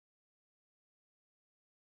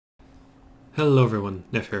Hello everyone,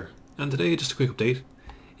 Neff here, and today just a quick update.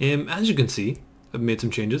 As you can see, I've made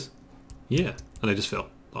some changes. Yeah, and I just fell.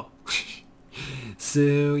 Oh.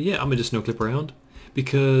 So yeah, I'm gonna just no clip around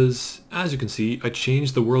because as you can see, I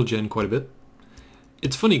changed the world gen quite a bit.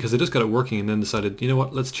 It's funny because I just got it working and then decided, you know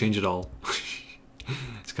what, let's change it all.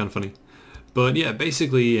 It's kind of funny. But yeah,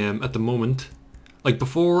 basically at the moment, like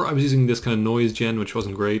before I was using this kind of noise gen which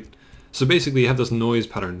wasn't great. So basically you have this noise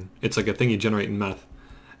pattern. It's like a thing you generate in math.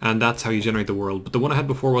 And that's how you generate the world. But the one I had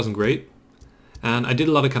before wasn't great. And I did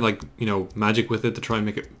a lot of kind of like, you know, magic with it to try and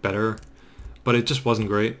make it better. But it just wasn't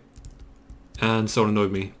great. And so it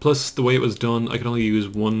annoyed me. Plus, the way it was done, I could only use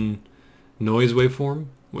one noise waveform,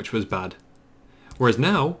 which was bad. Whereas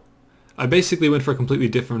now, I basically went for a completely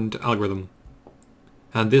different algorithm.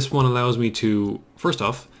 And this one allows me to, first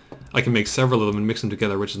off, I can make several of them and mix them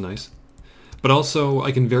together, which is nice. But also,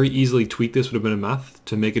 I can very easily tweak this with a bit of math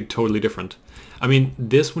to make it totally different. I mean,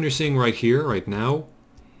 this one you're seeing right here, right now,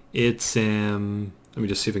 it's, let me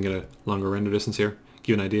just see if I can get a longer render distance here,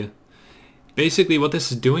 give you an idea. Basically what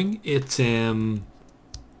this is doing, it's, how do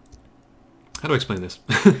I explain this?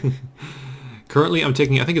 Currently I'm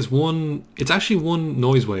taking, I think it's actually one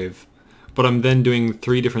noise wave, but I'm then doing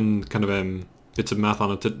three different kind of bits of math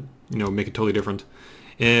on it to, you know, make it totally different.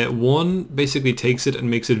 One basically takes it and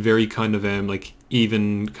makes it very kind of like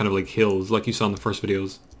even kind of like hills, like you saw in the first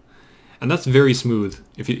videos. And that's very smooth.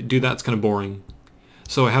 If you do that, it's kind of boring.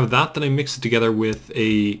 So I have that, then I mix it together with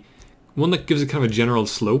one that gives it kind of a general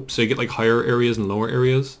slope, so you get like higher areas and lower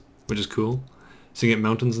areas, which is cool. So you get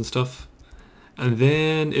mountains and stuff. And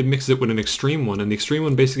then it mixes it with an extreme one, and the extreme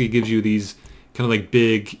one basically gives you these kind of like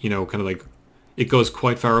big, you know, kind of like, it goes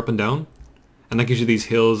quite far up and down, and that gives you these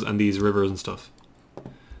hills and these rivers and stuff.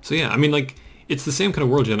 So yeah, I mean like, it's the same kind of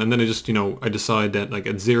world gen, and then I just, you know, I decide that like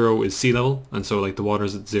at 0 is sea level, and so like the water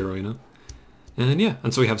is at 0, you know? And yeah,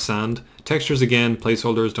 and so we have sand. Textures again,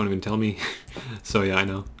 placeholders, don't even tell me. So yeah, I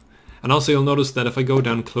know. And also you'll notice that if I go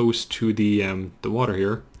down close to the water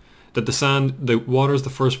here, that the water is the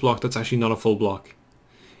first block that's actually not a full block.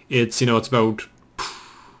 It's, you know, it's about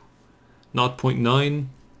 0.9,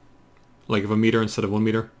 like of a meter instead of 1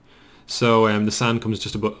 meter. So the sand comes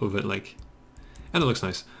just above it, like, and it looks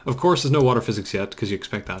nice. Of course there's no water physics yet, because you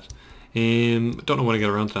expect that. Don't know when I get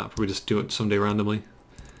around to that, probably just do it someday randomly.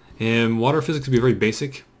 Water physics would be very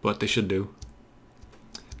basic, but they should do.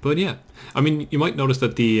 But yeah, I mean, you might notice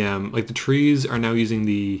that the like the trees are now using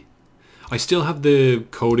the. I still have the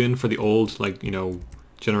code in for the old, like, you know,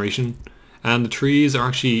 generation, and the trees are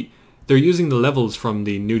actually, they're using the levels from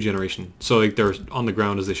the new generation, so like they're on the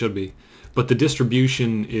ground as they should be. But the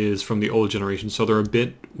distribution is from the old generation, so they're a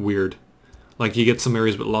bit weird. Like you get some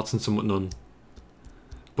areas with lots and some with none.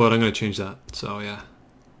 But I'm going to change that, so yeah.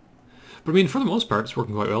 But I mean, for the most part, it's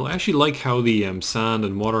working quite well. I actually like how the sand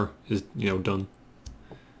and water is, you know, done.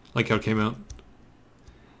 Like how it came out.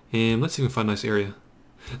 Let's see if we can find a nice area.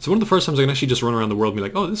 So one of the first times I can actually just run around the world and be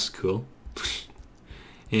like, oh, this is cool.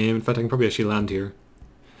 In fact, I can probably actually land here.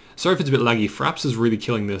 Sorry if it's a bit laggy. Fraps is really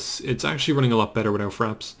killing this. It's actually running a lot better without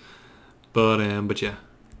Fraps. But yeah.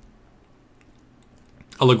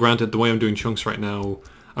 Although granted, the way I'm doing chunks right now,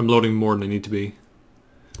 I'm loading more than I need to be.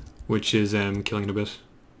 Which is killing it a bit.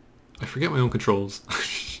 I forget my own controls,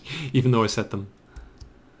 even though I set them.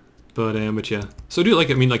 But yeah. So I do like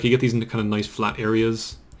it. I mean, like you get these kind of nice flat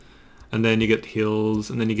areas, and then you get hills,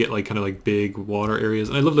 and then you get like kind of like big water areas.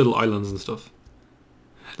 And I love little islands and stuff.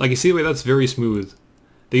 Like you see the way that's very smooth.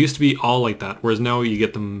 They used to be all like that, whereas now you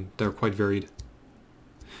get them, they're quite varied.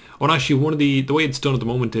 Oh, and actually one of the way it's done at the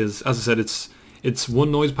moment is, as I said, it's one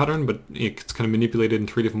noise pattern, but it's kind of manipulated in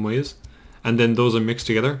 3 different ways. And then those are mixed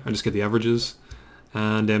together. I just get the averages.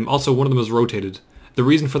 And also one of them is rotated. The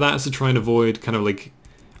reason for that is to try and avoid kind of like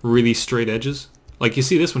really straight edges. Like you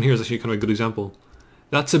see this one here is actually kind of a good example.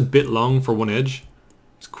 That's a bit long for one edge.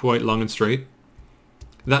 It's quite long and straight.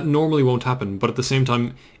 That normally won't happen, but at the same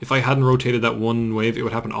time, if I hadn't rotated that one wave, it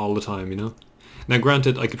would happen all the time, you know? Now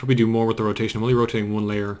granted, I could probably do more with the rotation. I'm only rotating one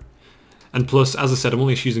layer. And plus, as I said, I'm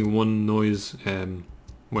only using one noise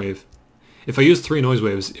wave. If I used 3 noise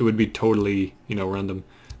waves, it would be totally, you know, random.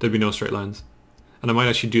 There'd be no straight lines. And I might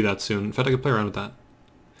actually do that soon. In fact, I could play around with that.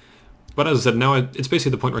 But as I said, now it's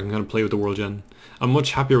basically the point where I can kind of play with the world gen. I'm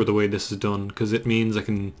much happier with the way this is done, because it means I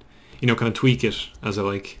can, you know, kind of tweak it as I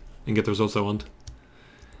like, and get the results I want.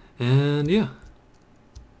 And yeah.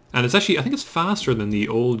 And it's actually, I think it's faster than the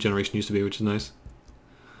old generation used to be, which is nice.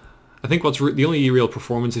 I think the only real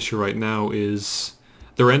performance issue right now is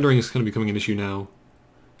the rendering is kind of becoming an issue now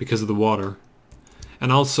because of the water.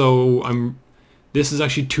 And also, this is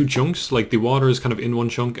actually 2 chunks, like the water is kind of in one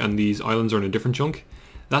chunk and these islands are in a different chunk.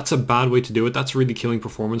 That's a bad way to do it. That's really killing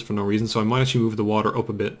performance for no reason. So I might actually move the water up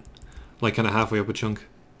a bit, like kind of halfway up a chunk.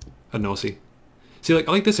 I don't know, see, like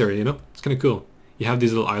I like this area, you know, it's kind of cool. You have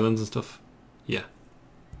these little islands and stuff. Yeah,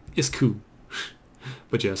 it's cool.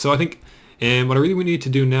 But yeah, so I think what I really need to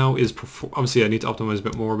do now is obviously I need to optimize a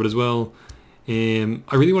bit more, but as well, I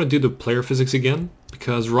really want to do the player physics again,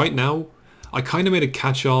 because right now I kind of made a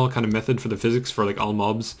catch-all kind of method for the physics for like all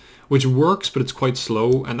mobs, which works, but it's quite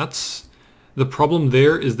slow, and that's the problem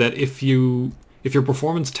there, is that if your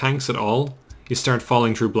performance tanks at all, you start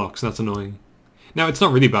falling through blocks, and that's annoying. Now, it's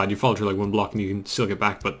not really bad. You fall through like one block and you can still get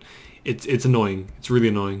back, but it's annoying. It's really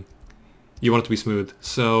annoying. You want it to be smooth.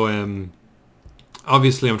 So,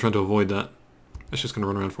 obviously I'm trying to avoid that. It's just going to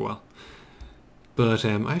run around for a while. But I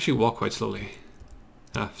actually walk quite slowly.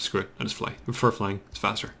 Ah, screw it. I just fly. I prefer flying. It's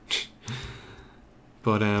faster.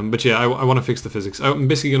 But yeah, I want to fix the physics. I'm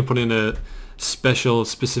basically going to put in a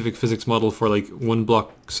specific physics model for like 1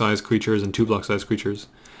 block size creatures and 2 block size creatures.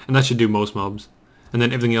 And that should do most mobs. And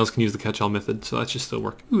then everything else can use the catch-all method, so that should still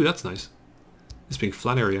work. Ooh, that's nice. This big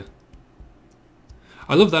flat area.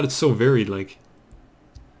 I love that it's so varied, like,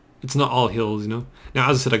 it's not all hills, you know? Now,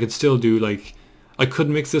 as I said, I could still do, like, I could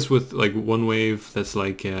mix this with, like, one wave that's,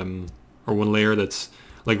 like, or one layer that's,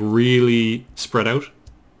 like, really spread out.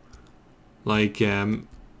 Like,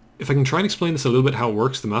 if I can try and explain this a little bit, how it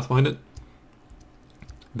works, the math behind it.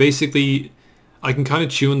 Basically, I can kind of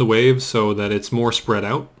tune the waves so that it's more spread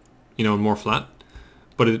out, you know, and more flat.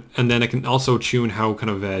 And then I can also tune how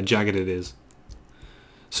kind of jagged it is.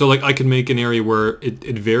 So like I can make an area where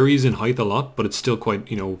it varies in height a lot, but it's still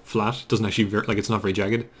quite, you know, flat. It doesn't actually like it's not very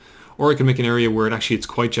jagged. Or I can make an area where it's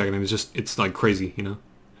quite jagged and it's like crazy, you know.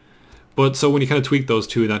 But so when you kind of tweak those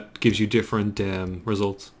two, that gives you different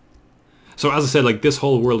results. So as I said, like this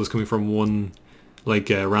whole world is coming from one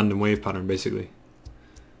like random wave pattern basically.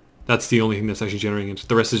 That's the only thing that's actually generating it.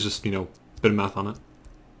 The rest is just, you know, a bit of math on it.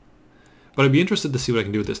 But I'd be interested to see what I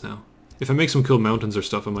can do with this now. If I make some cool mountains or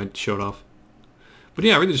stuff, I might show it off. But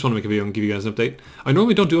yeah, I really just want to make a video and give you guys an update. I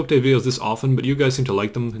normally don't do update videos this often, but you guys seem to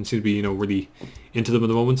like them and seem to be, you know, really into them at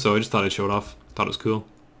the moment, so I just thought I'd show it off. Thought it was cool.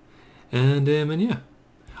 And yeah.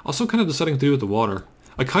 Also kind of deciding what to do with the water.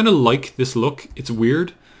 I kind of like this look. It's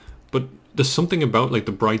weird, but there's something about like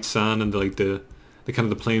the bright sand and the kind of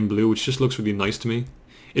the plain blue, which just looks really nice to me.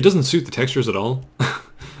 It doesn't suit the textures at all,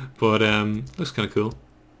 but looks kind of cool.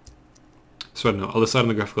 So I don't know, I'll decide on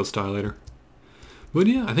the graphical style later. But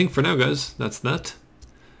yeah, I think for now guys, that's that.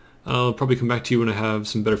 I'll probably come back to you when I have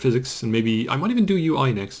some better physics, and maybe I might even do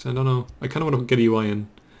UI next. I don't know, I kind of want to get a UI in.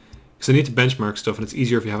 Because I need to benchmark stuff, and it's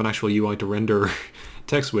easier if you have an actual UI to render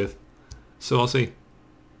text with. So I'll see.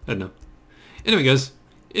 I don't know. Anyway guys,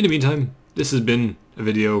 in the meantime, this has been a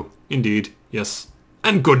video, indeed, yes,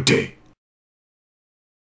 and good day!